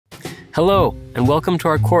Hello, and welcome to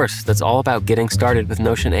our course that's all about getting started with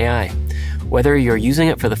Notion AI. Whether you're using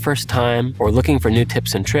it for the first time or looking for new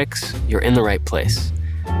tips and tricks, you're in the right place.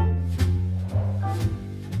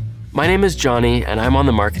 My name is Johnny, and I'm on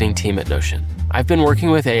the marketing team at Notion. I've been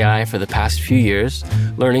working with AI for the past few years,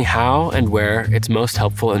 learning how and where it's most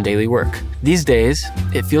helpful in daily work. These days,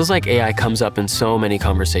 it feels like AI comes up in so many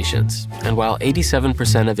conversations. And while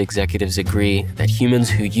 87% of executives agree that humans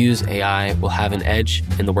who use AI will have an edge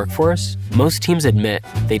in the workforce, most teams admit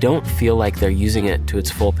they don't feel like they're using it to its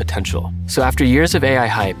full potential. So after years of AI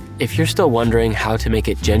hype, if you're still wondering how to make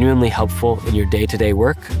it genuinely helpful in your day-to-day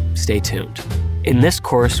work, stay tuned. In this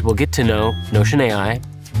course, we'll get to know Notion AI,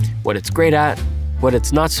 what it's great at, what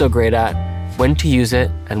it's not so great at, when to use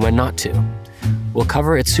it, and when not to. We'll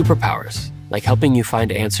cover its superpowers, like helping you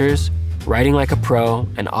find answers, writing like a pro,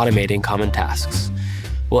 and automating common tasks.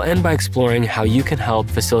 We'll end by exploring how you can help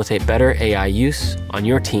facilitate better AI use on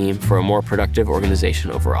your team for a more productive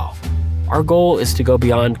organization overall. Our goal is to go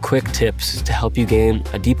beyond quick tips to help you gain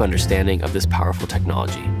a deep understanding of this powerful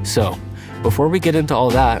technology. So, before we get into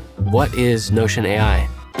all that, what is Notion AI?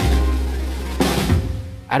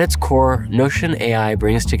 At its core, Notion AI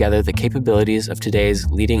brings together the capabilities of today's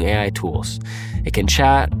leading AI tools. It can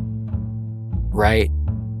chat, write,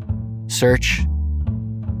 search,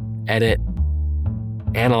 edit,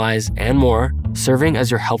 analyze, and more, serving as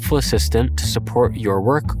your helpful assistant to support your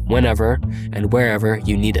work whenever and wherever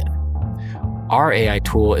you need it. Our AI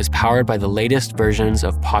tool is powered by the latest versions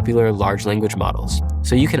of popular large language models,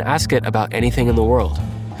 so you can ask it about anything in the world.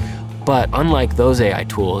 But unlike those AI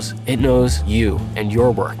tools, it knows you and your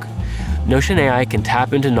work. Notion AI can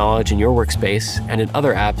tap into knowledge in your workspace and in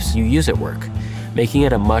other apps you use at work, making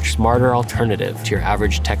it a much smarter alternative to your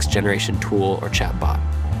average text generation tool or chatbot.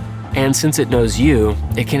 And since it knows you,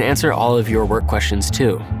 it can answer all of your work questions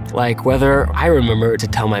too, like whether I remember to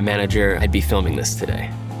tell my manager I'd be filming this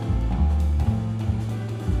today.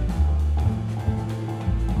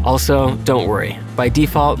 Also, don't worry. By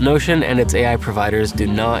default, Notion and its AI providers do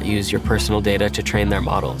not use your personal data to train their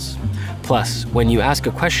models. Plus, when you ask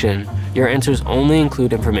a question, your answers only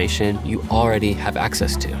include information you already have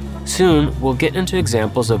access to. Soon, we'll get into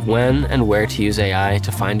examples of when and where to use AI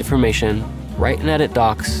to find information, write and edit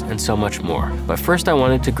docs, and so much more. But first, I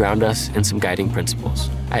wanted to ground us in some guiding principles.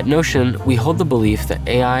 At Notion, we hold the belief that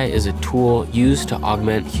AI is a tool used to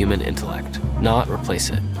augment human intellect, not replace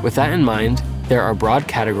it. With that in mind, there are broad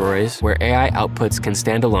categories where AI outputs can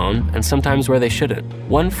stand alone and sometimes where they shouldn't.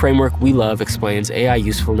 One framework we love explains AI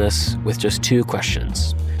usefulness with just 2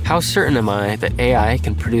 questions. How certain am I that AI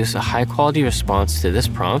can produce a high-quality response to this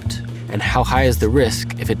prompt? And how high is the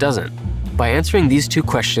risk if it doesn't? By answering these 2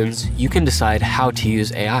 questions, you can decide how to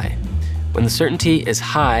use AI. When the certainty is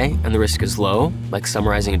high and the risk is low, like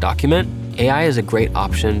summarizing a document, AI is a great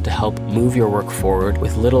option to help move your work forward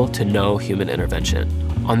with little to no human intervention.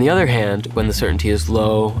 On the other hand, when the certainty is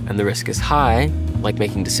low and the risk is high, like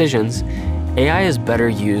making decisions, AI is better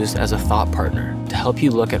used as a thought partner to help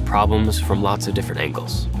you look at problems from lots of different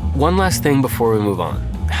angles. One last thing before we move on.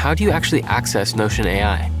 How do you actually access Notion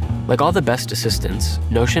AI? Like all the best assistants,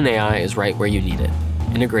 Notion AI is right where you need it,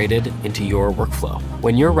 integrated into your workflow.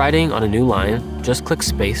 When you're writing on a new line, just click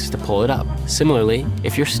space to pull it up. Similarly,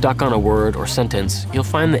 if you're stuck on a word or sentence, you'll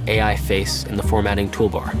find the AI face in the formatting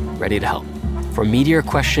toolbar, ready to help. For meatier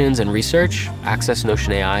questions and research, access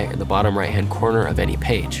Notion AI in the bottom right-hand corner of any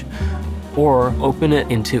page, or open it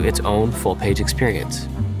into its own full-page experience.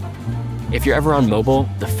 If you're ever on mobile,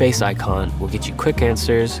 the face icon will get you quick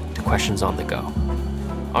answers to questions on the go.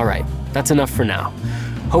 All right, that's enough for now.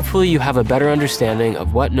 Hopefully you have a better understanding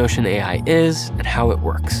of what Notion AI is and how it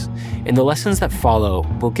works. In the lessons that follow,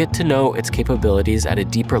 we'll get to know its capabilities at a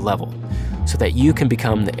deeper level so that you can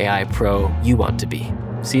become the AI pro you want to be.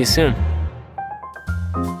 See you soon.